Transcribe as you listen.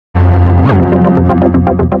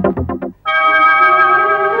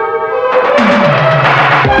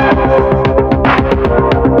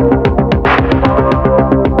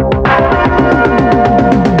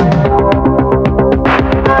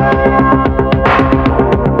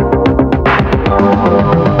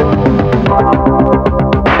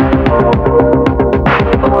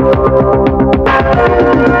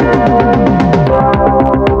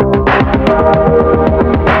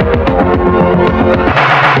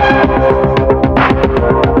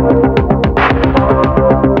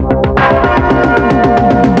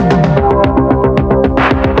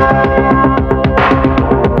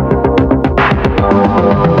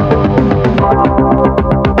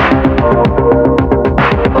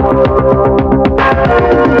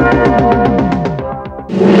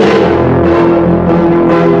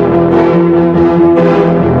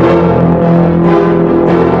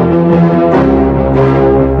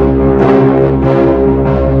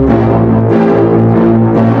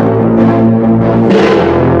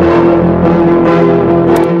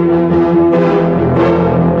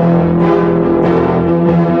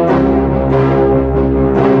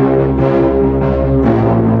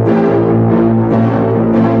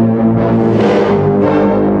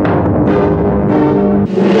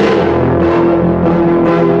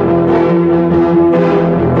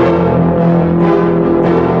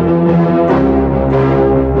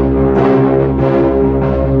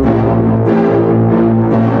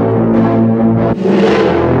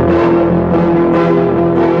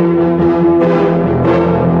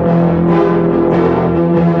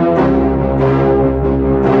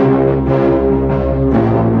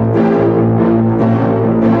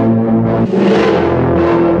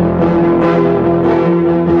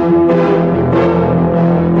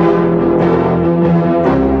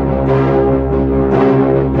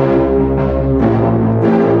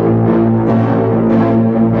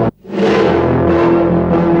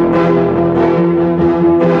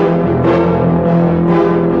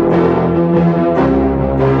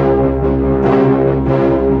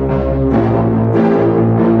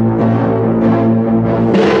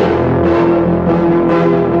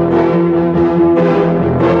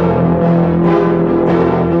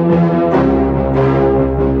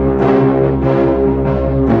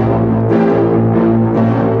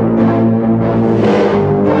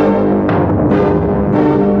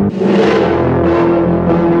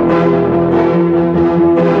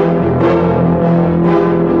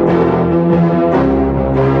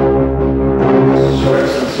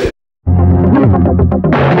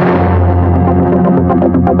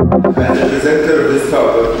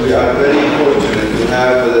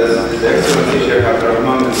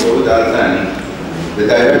the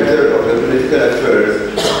Director of the Political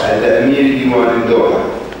Affairs at the Amir Diwan in Doha.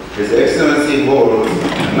 His Excellency holds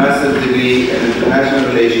a master's degree in International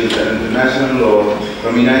Relations and International Law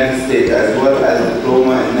from the United States, as well as a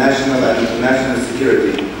diploma in National and International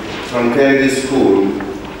Security from Kennedy School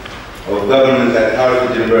of Government at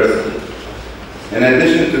Harvard University. In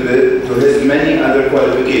addition to his many other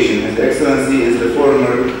qualifications, His Excellency is the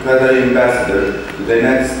former Qatari ambassador to the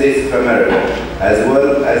United States of America, as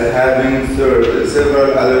well as having served in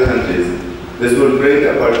several other countries. This will bring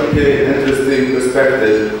a particularly interesting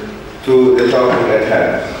perspective to the topic at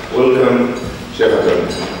hand. Welcome, Sheikh Abdul.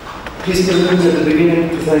 Please permit me at the beginning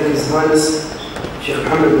to thank His Highness Sheikh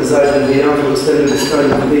Mohammed bin Zayed Al Nahyan for extending this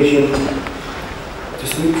kind invitation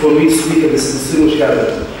for me to speak at this distinguished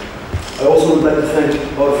gathering. I also would like to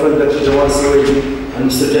thank our friend Dr. Jawad Saweedi and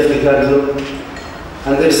Mr. Jeff McAdler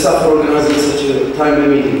and their staff for organizing such a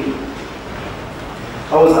timely meeting.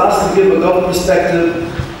 I was asked to give a Gulf perspective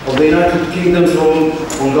of the United Kingdom's role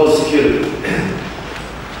on Gulf security.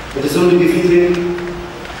 It is only befitting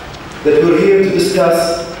that we're here to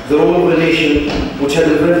discuss the role of a nation which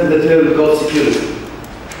had invented the term Gulf security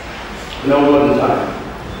in our modern time.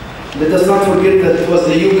 Let us not forget that it was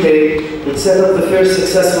the UK which set up the first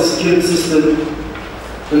successful security system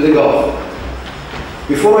in the Gulf.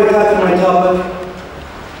 Before I tackle my topic,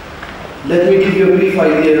 let me give you a brief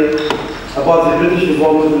idea about the British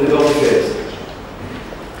involvement in the Gulf affairs.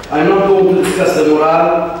 I'm not going to discuss the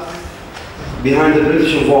morale behind the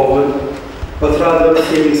British involvement, but rather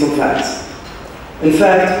stating some facts. In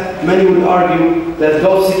fact, many would argue that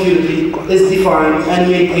Gulf security is defined and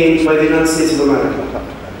maintained by the United States of America,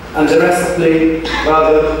 and the rest play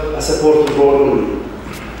rather a supportive role only.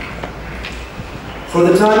 For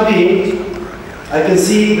the time being, I can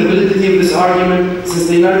see the validity of this argument since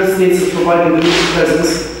the United States is providing the military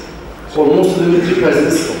presence, or most of the military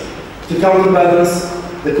presence, to counterbalance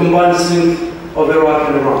the combined strength of Iraq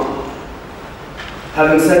and Iran.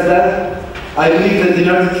 Having said that, I believe that the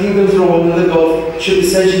United Kingdom's role in the Gulf should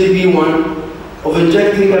essentially be one of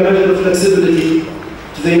injecting a measure of flexibility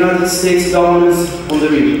to the United States dominance on the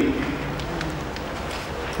region.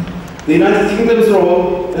 The United Kingdom's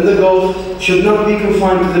role in the Gulf should not be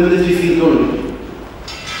confined to the military field only.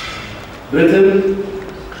 Britain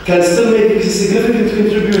can still make a significant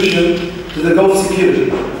contribution to the Gulf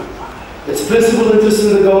security. Its principal interests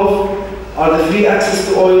in the Gulf are the free access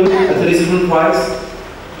to oil at a reasonable price,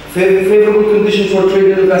 favorable conditions for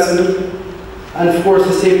trade and investment, and of course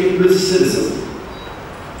the safety of British citizens.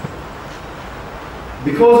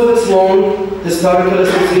 Because of its long historical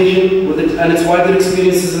association with it and its wider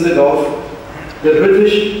experiences in the Gulf, the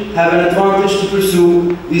British have an advantage to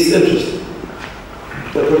pursue these interests.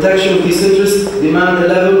 The protection of these interests demand a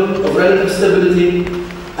level of relative stability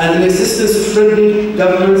and an existence of friendly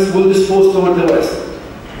governments will dispose toward the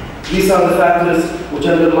West. These are the factors which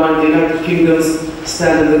underline the United Kingdom's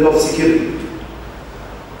stand in the Gulf security.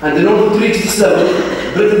 And in order to reach this level,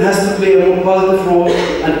 Britain has to play a more positive role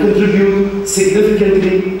and contribute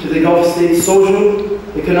significantly to the Gulf states' social,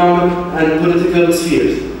 economic, and political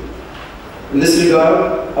spheres. In this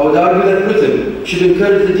regard, I would argue that Britain should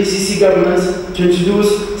encourage the GCC governments to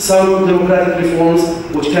introduce some democratic reforms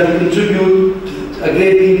which can contribute to a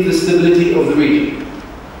great deal to the stability of the region.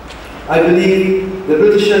 I believe the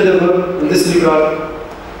British endeavour in this regard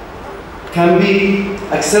can be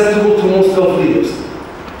acceptable to most Gulf leaders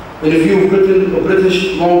in view of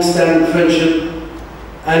British long-standing friendship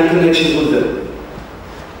and connections with them.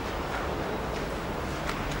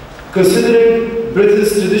 Considering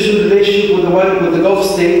Britain's traditional relationship with the Gulf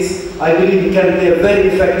states, I believe it can play a very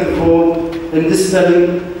effective role in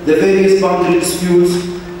dispelling the various boundary disputes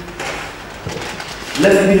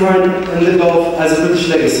left behind in the Gulf as a British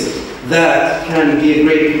legacy. That can be a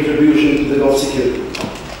great contribution to the Gulf security.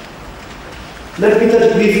 Let me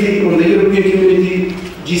touch briefly on the European Community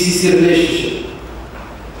GCC relationship.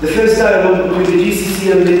 The first dialogue between the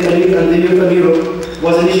GCC and Europe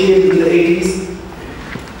was initiated in the 80s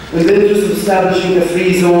in the interest of establishing a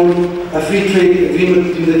free zone, a free trade agreement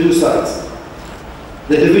between the two sides.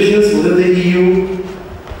 The divisions within the EU,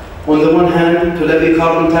 on the one hand, to levy a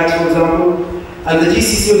carbon tax, for example, and the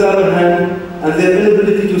GCC on the other hand, and their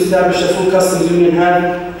inability to establish a full customs union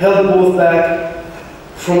had held both back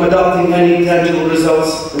from adopting any tangible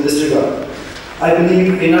results in this regard. I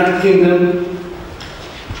believe the United Kingdom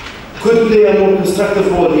could play a more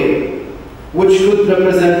constructive role here, which could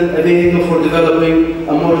represent a vehicle for developing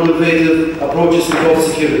a more innovative approaches to Gulf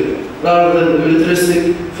security, rather than the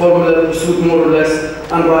militaristic formula pursued more or less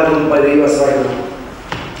unrivaled by the US right now.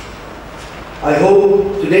 I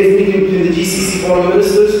hope today's meeting between the GCC foreign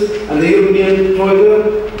ministers and the European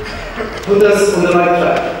Troika put us on the right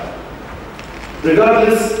track.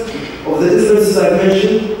 Regardless of the differences I've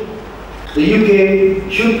mentioned, the UK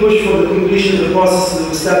should push for the completion of the process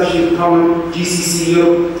of establishing a common GCC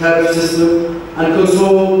Europe tariff system and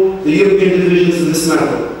console the European divisions in this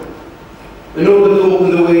matter, in order to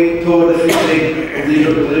open the way toward a free trade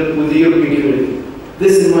with the European community.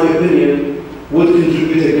 This, in my opinion, would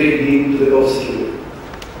contribute a great deal to the Gulf security.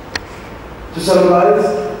 To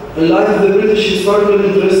summarize, in light of the British historical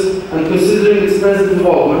interest and considering its present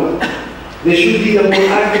involvement, there should be a more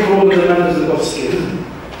active role in the matters of Gulf security.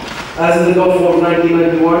 As in the Gulf War of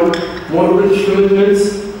 1991, more British commitments,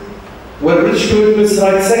 where British commitments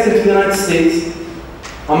ranked second to the United States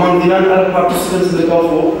among the non-Arab participants in the Gulf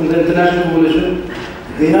War in the international coalition.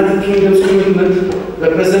 The United Kingdom's commitment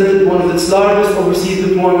represented one of its largest overseas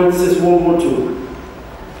deployments since World War II.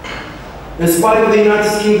 In spite of the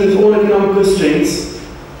United Kingdom's own economic constraints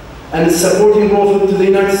and its supporting role to the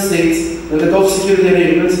United States in the Gulf security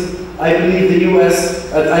arrangements, I believe the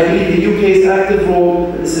UK's active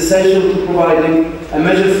role is essential to providing a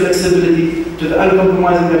measure of flexibility to the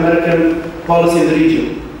uncompromising American policy in the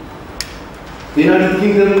region. The United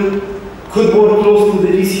Kingdom could work closely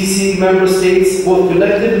with the GCC member states, both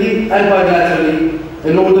collectively and bilaterally,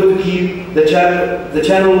 in order to keep the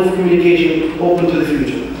channel of communication open to the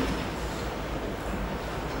future.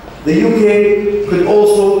 The UK could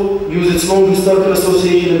also use its long historical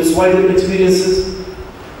association and its wider experiences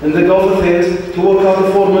in the Gulf affairs to work out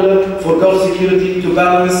a formula for Gulf security to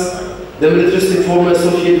balance the militaristic formula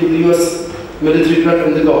associated with the US military threat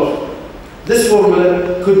in the Gulf. This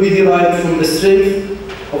formula could be derived from the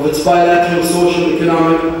strength of its bilateral social,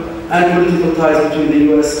 economic, and political ties between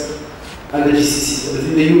the US and the GCC,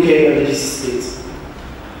 between the UK and the GCC states.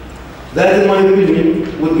 That, in my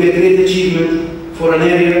opinion, would be a great achievement for an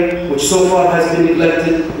area which so far has been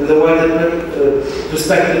neglected in the wider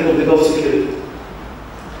perspective of the Gulf security.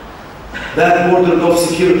 That border Gulf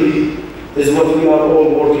security is what we are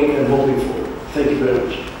all working and hoping for. Thank you very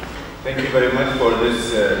much. Thank you very much for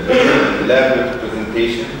this elaborate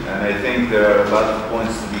presentation, and I think there are a lot of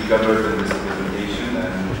points to be covered in this presentation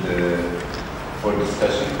and for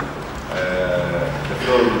discussion. The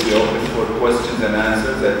floor will be open for questions and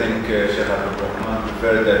answers. I think Sheikh Rahman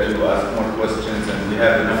preferred that you ask more questions, and we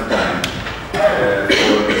have enough time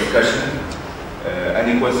for discussion.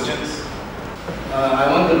 Any questions? I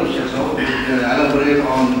wonder if Sheikh Saud could elaborate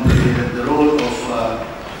on the role of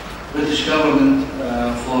British government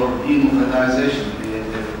for democratization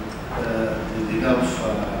the Gulf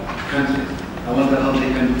countries. I wonder how they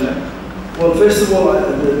can do that. Well, first of all, I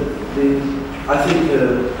think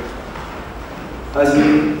as we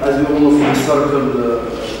all know from historical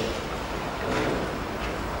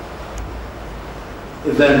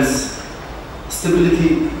events,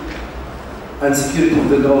 stability and security of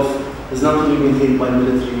the Gulf is not only maintained by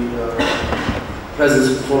military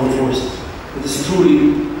presence of foreign forces. It is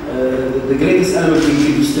truly the greatest element we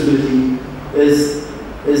give to stability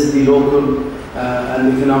is the local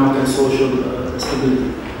and economic and social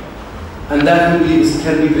stability. And that we believe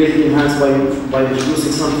can be greatly enhanced by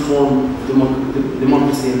introducing some form of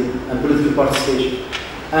democracy and political participation.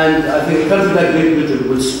 And I think a country like Great Britain,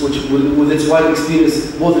 which with its wide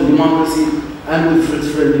experience both in democracy and with its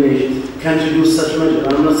friendly nations, can introduce such measures.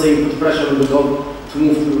 I'm not saying put pressure on the Gulf to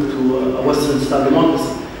move to a Western-style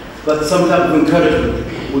democracy, but some type of encouragement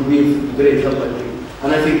would be of great help, I think.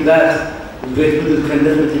 And I think that Great Britain can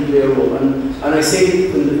definitely play a role. And I say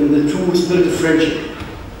it in the true spirit of friendship.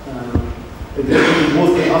 Great Britain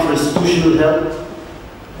both can offer institutional help.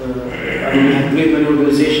 I mean, we have great many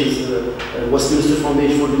organizations, Westminster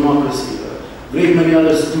Foundation for Democracy, great many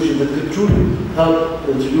other institutions that could truly help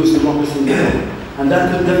introduce democracy in the world. And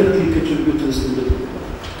that could definitely contribute to the stability.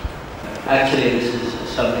 Actually, this is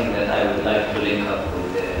something that I would like to link up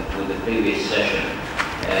with the previous session.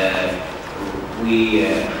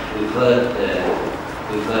 We've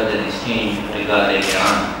heard an exchange regarding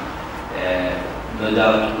Iran. No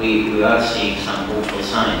doubt we are seeing some hopeful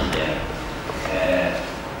signs there.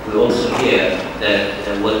 We also hear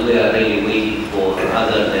that what we are really waiting for,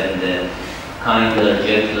 other than the kinder,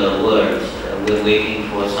 gentler words, we're waiting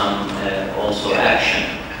for some also action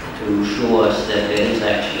to show us that there is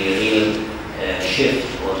actually a real shift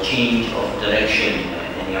or change of direction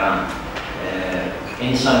in Iran.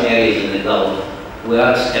 In some areas in the Gulf, we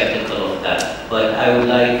are skeptical of that. But I would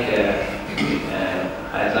like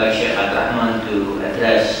I'd like Sheikh Rahman to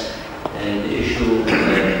address the issue,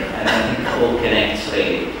 and I think it all connects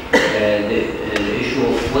really, the issue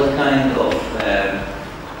of what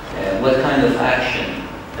kind of action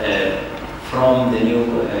from the new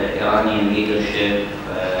Iranian leadership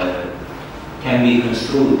can be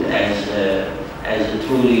construed as a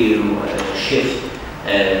truly shift,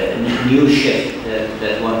 a new shift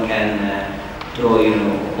that one can draw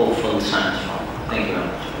hopeful signs from. Thank you very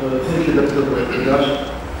much. Thank you, Dr. Raj.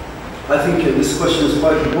 I think this question is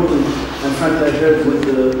quite important, and frankly, I heard with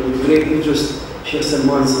great interest Sheikh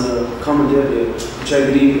Salman's comment earlier, which I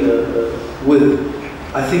agree with.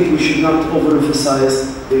 I think we should not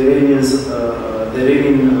overemphasize the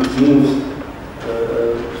Iranian moves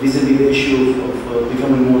vis-a-vis the issue of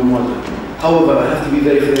becoming more moderate. However, I have to be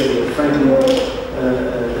very fair here. Frankly,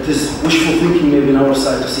 it is wishful thinking maybe on our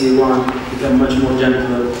side to see Iran become much more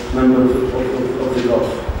gentle member of the Gulf.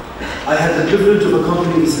 I had the privilege of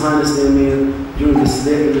accompanying His Highness the Emir during his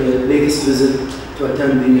latest visit to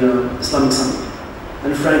attend the Islamic Summit.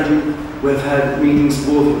 And frankly, we have had meetings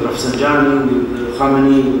both with Rafsanjani, with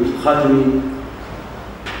Khamenei, with Khatami.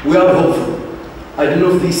 We are hopeful. I don't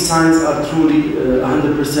know if these signs are truly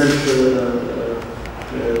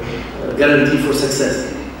 100% guarantee for success.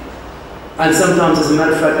 And sometimes, as a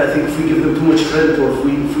matter of fact, I think if we give them too much credit, or if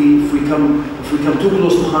we come too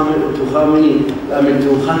close to Khamenei, to Khatami,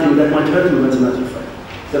 that might hurt them, as a matter of fact.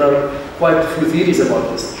 There are quite a few theories about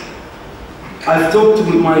this. I've talked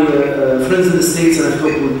with my friends in the States, and I've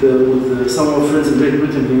talked with some of our friends in Great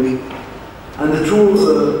Britain here. And the true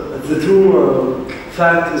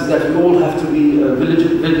fact is that we all have to be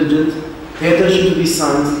vigilant, pay attention to these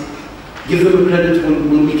signs, give them credit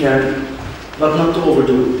when we can, but not to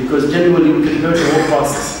overdo it, because genuinely we can hurt the whole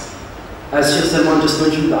process. As Sheikh Salman just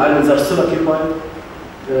mentioned, the islands are still occupied.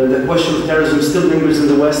 The question of terrorism still lingers in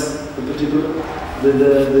the West, in particular.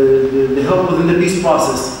 The help within the peace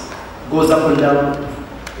process goes up and down.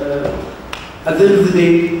 At the end of the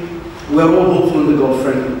day, we are all hopeful in the Gulf,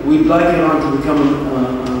 frankly. We'd like Iran to become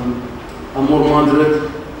a more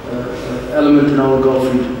moderate element in our Gulf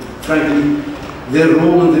region. Frankly, their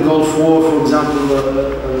role in the Gulf War, for example,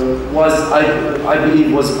 I believe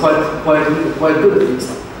was quite good at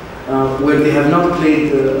least, where they have not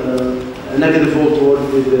played a negative role toward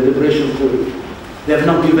the liberation of Kuwait. They have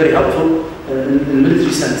not been very helpful in the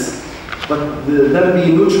military sense. But them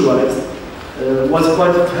being neutralized was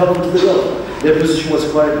quite helpful to the Gulf. Their position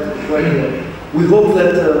was quite good. We hope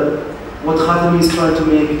that what Khatami is trying to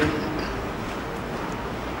make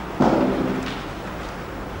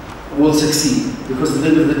will succeed, because at the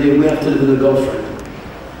end of the day we have to live in the Gulf, right?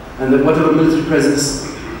 And that whatever military presence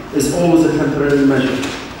is always a temporary measure.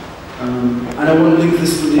 And I want to link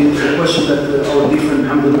this to the question that our dear friend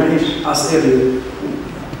Abdul asked earlier.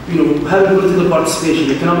 Having political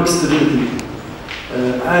participation, economic stability,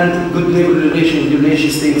 and good neighborly relations with your nation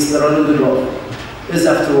states that are in the Gulf is,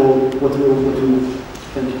 after all, what we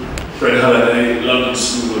thank you. Fred Halliday, London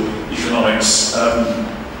School of Economics.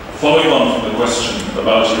 Following on from the question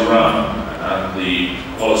about Iran and the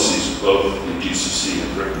policies of both the GCC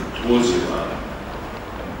and Britain towards Iran,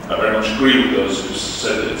 I very much agree with those who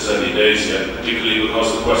said that it's early days yet, particularly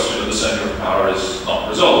because the question of the centre of power is not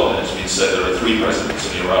resolved. And it's been said there are 3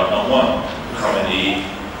 presidents in Iran, not one: Khamenei,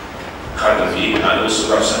 Qaddafi, and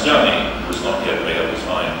also Rafsanjani, who has not yet made up his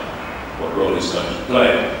mind what role he's going to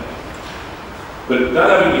play. But that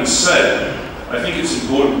having been said, I think it's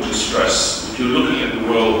important to stress, if you're looking at the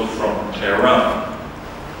world from Tehran,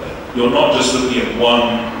 you're not just looking at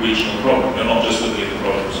one regional problem. You're not just looking at the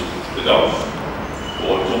problems of the Gulf,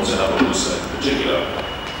 or Tunisia in particular.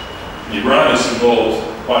 Iran is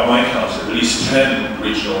involved, by my count, at least 10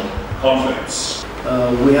 regional conflicts.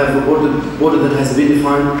 We have a border that has been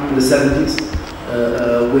defined in the 70s.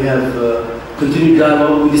 We have continued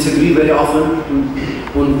dialogue. We disagree very often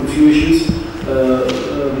on a few issues.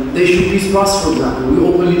 The issue of peace process, for example, we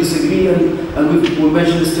openly disagree, and we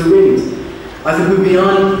mentioned this to Iranians. I think we're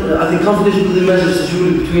beyond, I think confidentiality measures is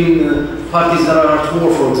usually between parties that are at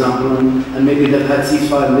war, for example, and maybe they've had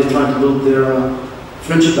ceasefire and they're trying to build their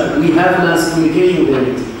friendship back. We have last communication with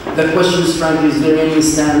Iranians. The question is, frankly, is the Iranian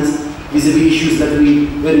stance vis-a-vis issues that we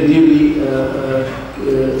very dearly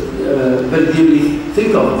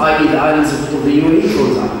think of, i.e. the islands of the UAE, for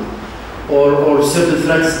example, or certain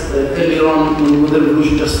threats earlier on when the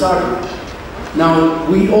revolution just started. Now,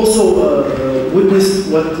 we also witnessed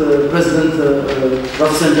what President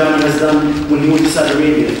Rafsanjani has done when he went to Saudi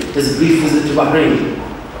Arabia, his brief visit to Bahrain.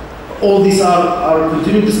 All these are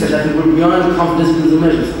continuing discussions. I think we're beyond confidence building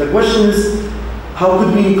measures. The question is, how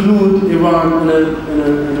could we include Iran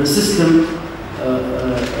in a system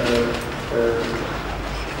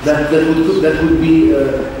that they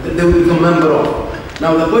would become member of?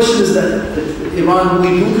 Now, the question is that Iran, we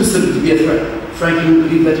do consider to be a threat. Frankly, we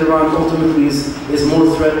believe that Iran ultimately is more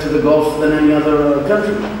a threat to the Gulf than any other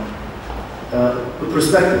country.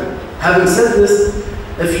 Perspective. Having said this,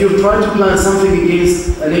 if you're trying to plan something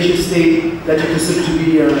against a nation state that you consider to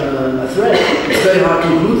be a threat, it's very hard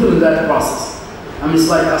to include them in that process. I mean, it's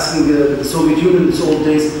like asking the Soviet Union in its old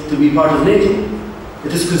days to be part of NATO.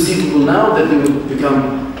 It is conceivable now that they would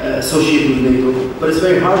become associated with NATO, but it's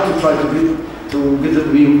very hard to try to get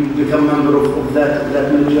them to become a member of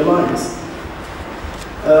that military alliance.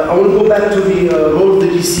 I want to go back to the role of the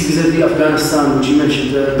GCC vis-a-vis Afghanistan, which you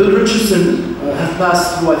mentioned. Bill Richardson had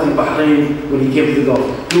passed through, I think, Bahrain when he came to the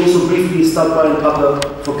Gulf. He also briefly stopped by in Qatar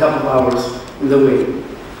for a couple of hours in the way.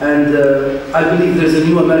 And I believe there's a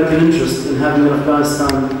new American interest in having an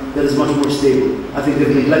Afghanistan that is much more stable. I think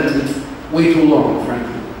they've neglected it way too long,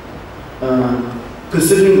 frankly.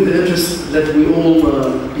 Considering the interest that we all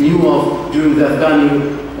knew of during the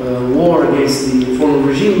Afghani war against the former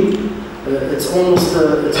regime, it's almost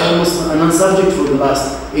a non-subject for the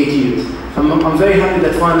last 8 years. I'm very happy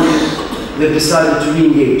that finally they've decided to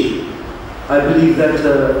re-engage. I believe that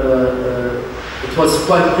it was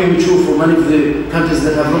quite premature for many of the countries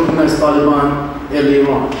that have recognized Taliban earlier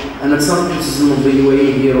on. And it's not criticism of the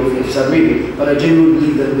UAE here or of Saudi Arabia, but I genuinely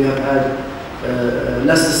believe that we have had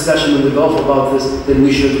less discussion in the Gulf about this than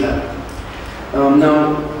we should have.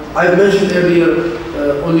 Now, I mentioned earlier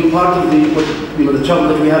only part of the trouble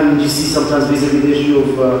that we have in the GCC sometimes vis-a-vis the issue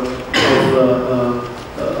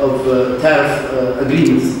of tariff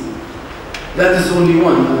agreements. That is only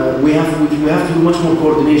one. We have to do much more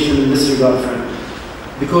coordination in this regard, frankly,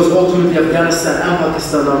 because ultimately Afghanistan and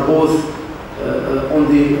Pakistan are both on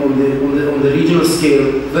the regional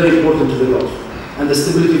scale very important to the Gulf, and the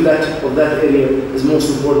stability of that area is most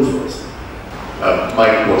important for us.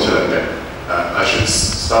 Mike Water, I should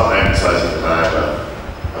start by emphasizing that I'm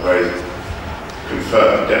a very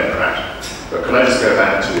confirmed Democrat, but can I just go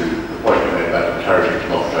back to the point you made about encouraging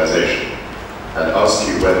democratization and ask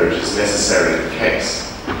you whether it is necessarily the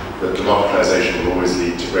case that democratization will always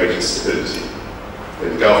lead to greater stability? In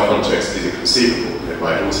the Gulf context, is it conceivable that it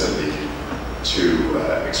might also lead to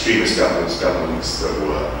extremist governments that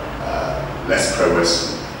were less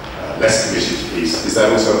pro-Western, less committed to peace. Is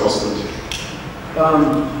that also a possibility?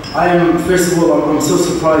 First of all, I'm so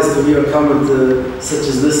surprised to hear a comment such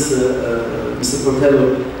as this, Mr. Portello,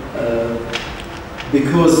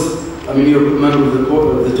 because, I mean, you're a member of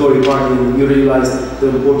the Tory party and you realize the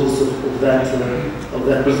importance of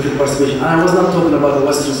that political participation. And I was not talking about the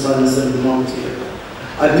Western side instead of democracy here.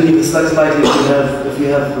 I believe it's less likely if you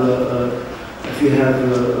have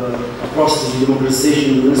a process of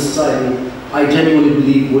democratization within society. I genuinely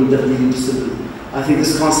believe will definitely lead to stability. I think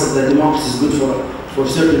this concept that democracy is good for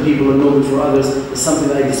certain people and no good for others is something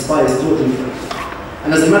that I despise totally.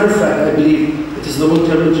 And as a matter of fact, I believe it is the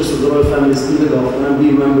long-term interest of the royal families in the Gulf, and I'm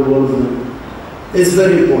being a member of all of them. It's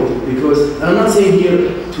very important because, and I'm not saying here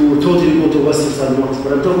to totally go to Western side democracy,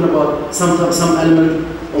 but I'm talking about some element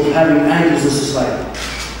of having anchors in society.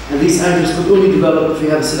 And these anchors could only develop if you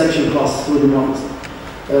have a selection process through democracy.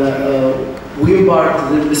 We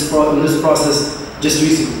embarked in this process just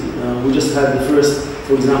recently. We just had the first,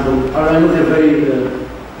 for example, I know they're very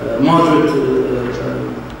moderate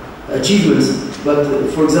achievements, but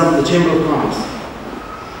for example, the Chamber of Commerce,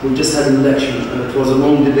 we just had an election. It was a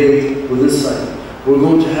long debate within society. We're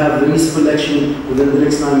going to have the municipal election within the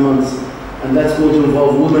next 9 months, and that's going to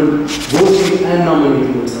involve women voting and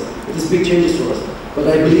nominating themselves. It is big changes for us. But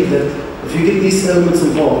I believe that if you get these elements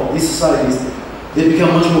involved, these societies, they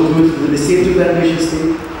become much more committed to the safety of that nation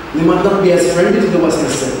state. They might not be as friendly to the Western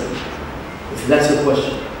state, if that's your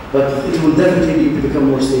question. But it will definitely become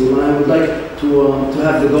more stable. And I would like to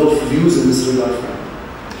have the Gulf views in this regard.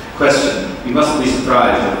 Question. You mustn't be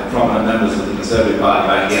surprised that prominent members of the Conservative Party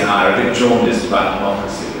like you and I are a bit jaundiced about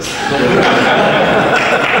democracy.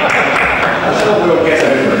 I'm sure we'll get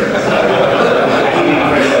over it.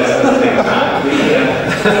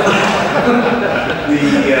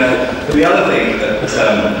 The other thing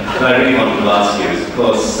that I really wanted to ask you is, of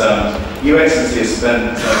course, Your Excellency has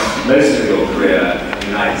spent most of your career in the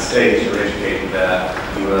United States. You were educated there.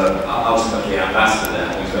 You were ultimately ambassador there.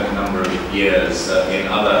 You spent a number of years in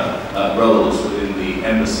other roles within the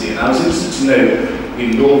embassy. And I was interested to know,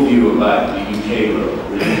 in your view about the UK role,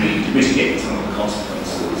 really to mitigate some of the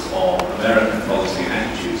consequences of American policy and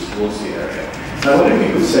attitudes towards the area. Now, what if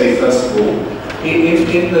you could say, first of all,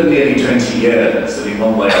 in the nearly 20 years that in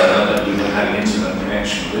one way or another you've had an intimate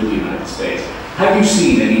connection with the United States, have you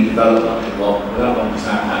seen any development without wanting to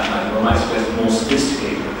sound patronizing, or I might suggest a more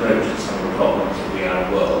sophisticated approach to some of the problems of the Arab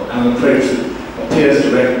world, and an approach that appears to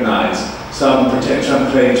recognise some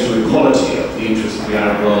claims to equality of the interests of the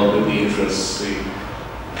Arab world with the interests,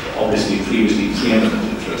 obviously previously preeminent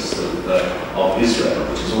interests of Israel,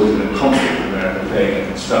 which has always been in conflict with America playing a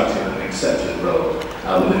constructive and accepted role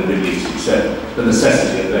within the Middle East, except the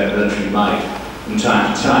necessity of their military might from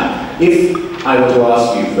time to time. If I were to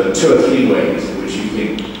ask you for 2 or 3 ways in which you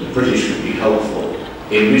think the British would be helpful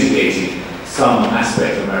in mitigating some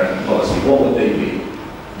aspect of American policy, what would they be?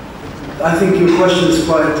 I think your question is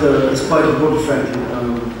quite important, frankly.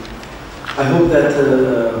 I hope that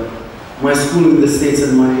my school in the States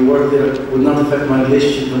and my work there will not affect my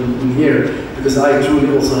relationship in here, because I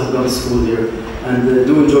truly also have gone to school here and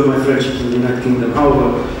do enjoy my friendship in the United Kingdom.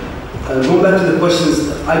 However, going back to the questions,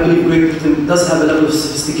 I believe Great Britain does have a level of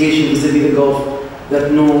sophistication vis-a-vis the Gulf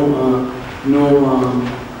that no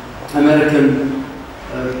American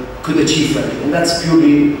could achieve, frankly. And that's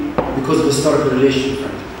purely because of historical relations,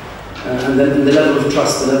 frankly. And then the level of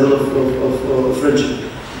trust, the level of friendship.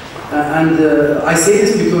 I say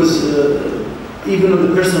this because even on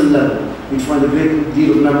the personal level, we find a great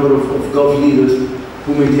deal of number of Gulf leaders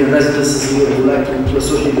who maintain residences here, who like to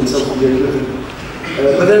associate themselves with Great Britain.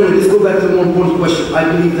 But anyway, let's go back to the more important question. I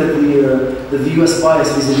believe that the US bias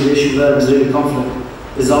vis-a-vis the issue of Arab-Israeli conflict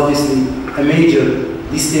is obviously a major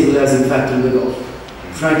destabilizing factor in the Gulf.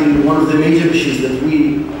 Frankly, one of the major issues that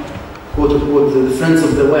we, quote-unquote, the friends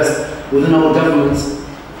of the West within our governments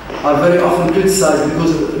are very often criticized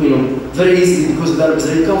because of, very easily because of the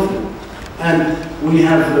Arab-Israeli conflict. And when you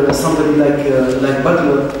have somebody like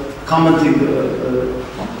Butler commenting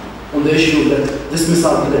on the issue that this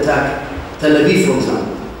missile could attack Tel Aviv, for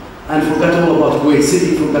example, and forgot all about Kuwait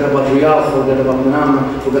City, forgot about Riyadh, forgot about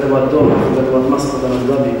Manama, forgot about Doha, forgot about Muscat and Abu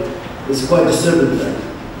Dhabi. It's quite disturbing that.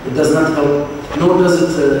 It does not help, nor does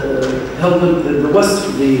it help the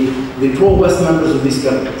West, the pro-West members of these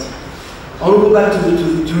governments. I want to go back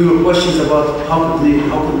to your questions about how could we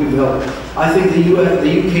help. I think the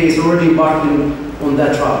UK is already embarking on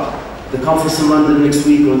that route. The conference in London next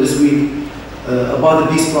week or this week about the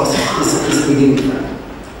peace process is a beginning plan.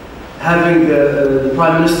 Having the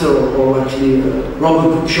Prime Minister or actually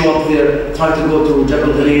Robin Cook show up there, try to go to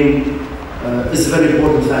Jebel Ghanem is a very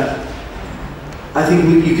important fact. I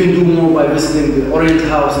think you can do more by visiting the Orient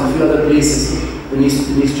House and a few other places in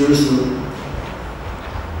East Jerusalem.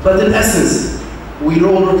 But in essence, we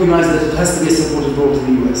all recognize that it has to be a supportive role to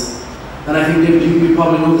the US. And I think you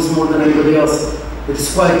probably know this more than anybody else.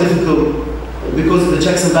 It's quite difficult because of the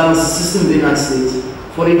checks and balances system in the United States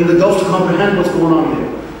for even the Gulf to comprehend what's going on here.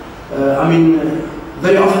 I mean,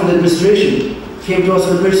 very often the administration came to us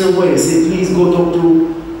in a personal way and said, please go talk to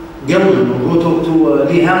Gilman, or go talk to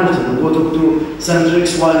Lee Hamilton, or go talk to Senator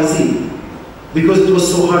X, Y, and Z. Because it was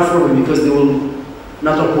so hard for them, because they will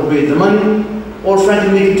not appropriate the money, or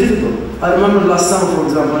frankly make it difficult. I remember last summer, for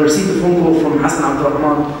example, I received a phone call from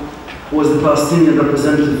RAHMAN, who was the Palestinian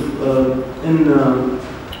representative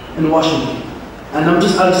in Washington. And I'll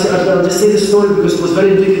just say this story because it was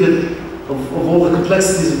very indicative of all the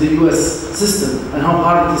complexities of the US system and how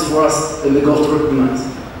hard it is for us in the Gulf to recognize.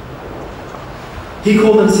 He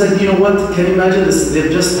called and said, you know what, can you imagine this?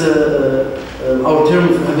 They've just, our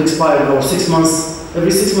term have expired, our 6 months.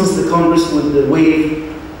 Every 6 months the Congress would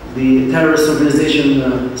waive the terrorist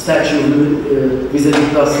organization statute vis-a-vis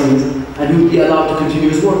Palestinians, and he would be allowed to continue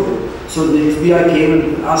his work there. So the FBI came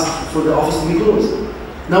and asked for the office to be closed.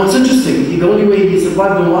 Now it's interesting, the only way he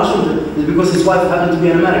survived in Washington is because his wife happened to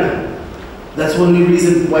be an American. That's the only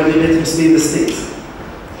reason why they let him stay in the States.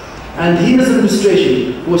 And he has an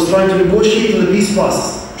administration who was trying to negotiate in the peace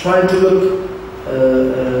process, trying to look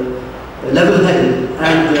level-headed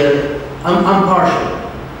and impartial.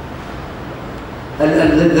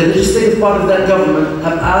 And the legislative part of that government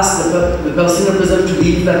have asked the Palestinian president to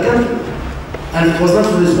leave that country. And if it was not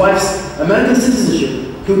for his wife's American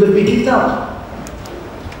citizenship, he would have been kicked out.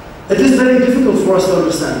 It is very difficult for us to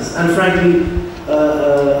understand this. And frankly,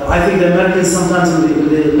 I think the Americans sometimes in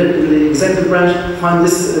the executive branch find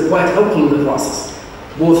this quite helpful in the process,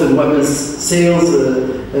 both in weapons sales,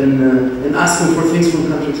 in asking for things from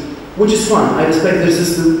countries, which is fine. I respect their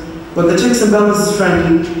system, but the checks and balances,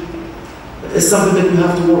 frankly, is something that we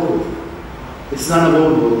have to work with. It's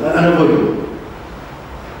unavoidable.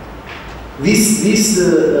 These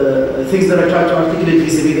things that I try to articulate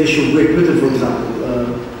vis-a-vis the issue of Great Britain, for example,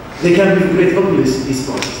 they can be great help in this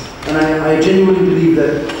process. And I genuinely believe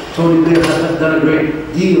that Tony Blair has done a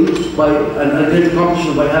great deal and a great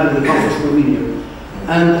accomplishment by having the conference movie here.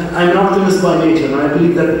 And I'm an optimist by nature, and I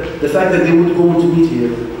believe that the fact that they would go on to meet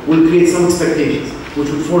here will create some expectations, which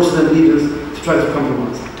would force the leaders to try to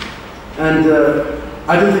compromise. And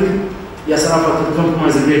I don't think Yasser Arafat could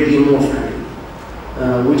compromise a great deal more,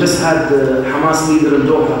 frankly. We just had the Hamas leader in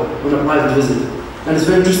Doha on a private visit. And it's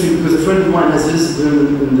very interesting because a friend of mine has visited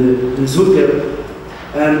him in Zurich,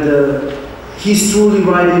 and he's truly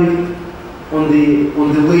riding on the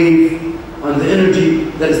wave, on the energy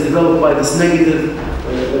that is developed by this negative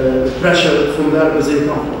pressure from the Arab-Israeli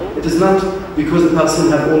conflict. It is not because the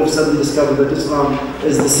Palestinians have all of a sudden discovered that Islam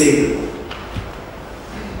is the savior.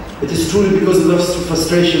 It is truly because of the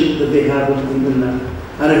frustration that they have in that.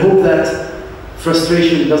 And I hope that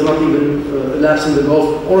frustration does not even lapse in the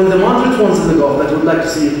Gulf, or in the moderate ones in the Gulf that would like to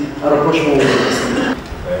see a rapprochement with this.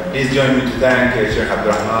 Please join me to thank Sheikh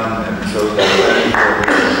Abdul Rahman and SAUD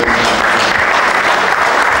for